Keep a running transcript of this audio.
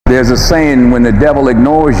There's a saying, when the devil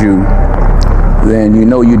ignores you, then you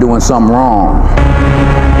know you're doing something wrong.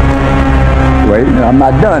 Wait, I'm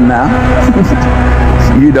not done now.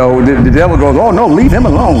 You know, the devil goes, oh no, leave him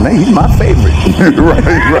alone. Hey, he's my favorite.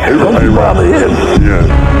 Don't bother him. Yeah.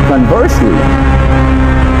 Conversely,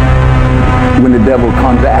 when the devil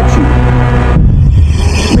comes at you,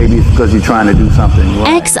 maybe it's because you're trying to do something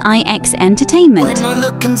right. X.I.X Entertainment. When I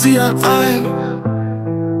look into your eye,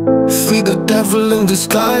 see the devil in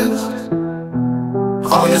disguise.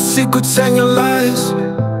 All your secrets and your lies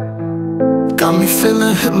got me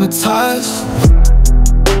feeling hypnotized.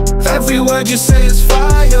 Every word you say is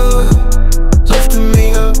fire, lifting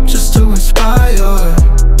me up just to inspire.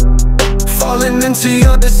 Falling into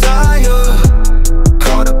your desire,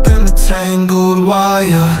 caught up in the tangled wire.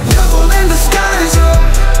 Devil in disguise,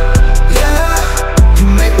 yeah. You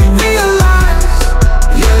make me realize,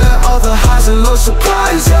 yeah. All the highs and lows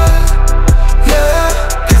surprise, yeah.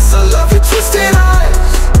 Guess I love your twisted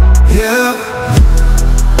eyes, yeah.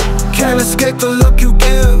 Can't escape the look you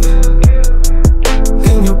give.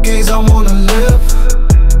 In your gaze I wanna live.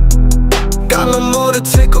 Got no more to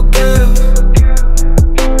take or give.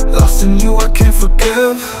 Lost in you I can't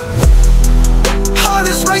forgive. Heart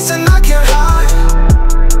is racing I can't hide.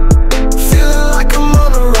 Feeling like I'm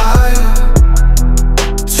on a ride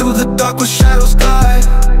to the dark where shadows glide,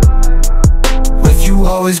 with you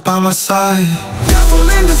always by my side. Devil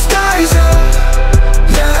in disguise,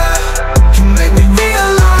 yeah. You make me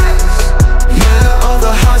realize, yeah. All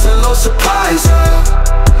the highs and lows surprise,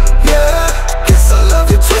 yeah. Guess I love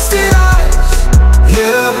your twisted eyes,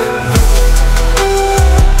 yeah.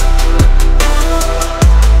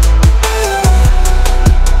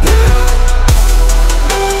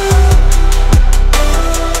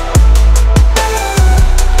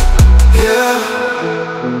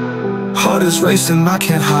 Heart is racing, I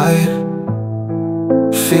can't hide.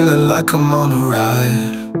 Feeling like I'm on a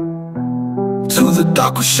ride to the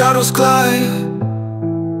dark where shadows glide,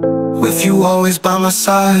 with you always by my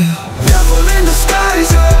side. Devil in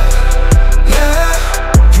disguise, yeah.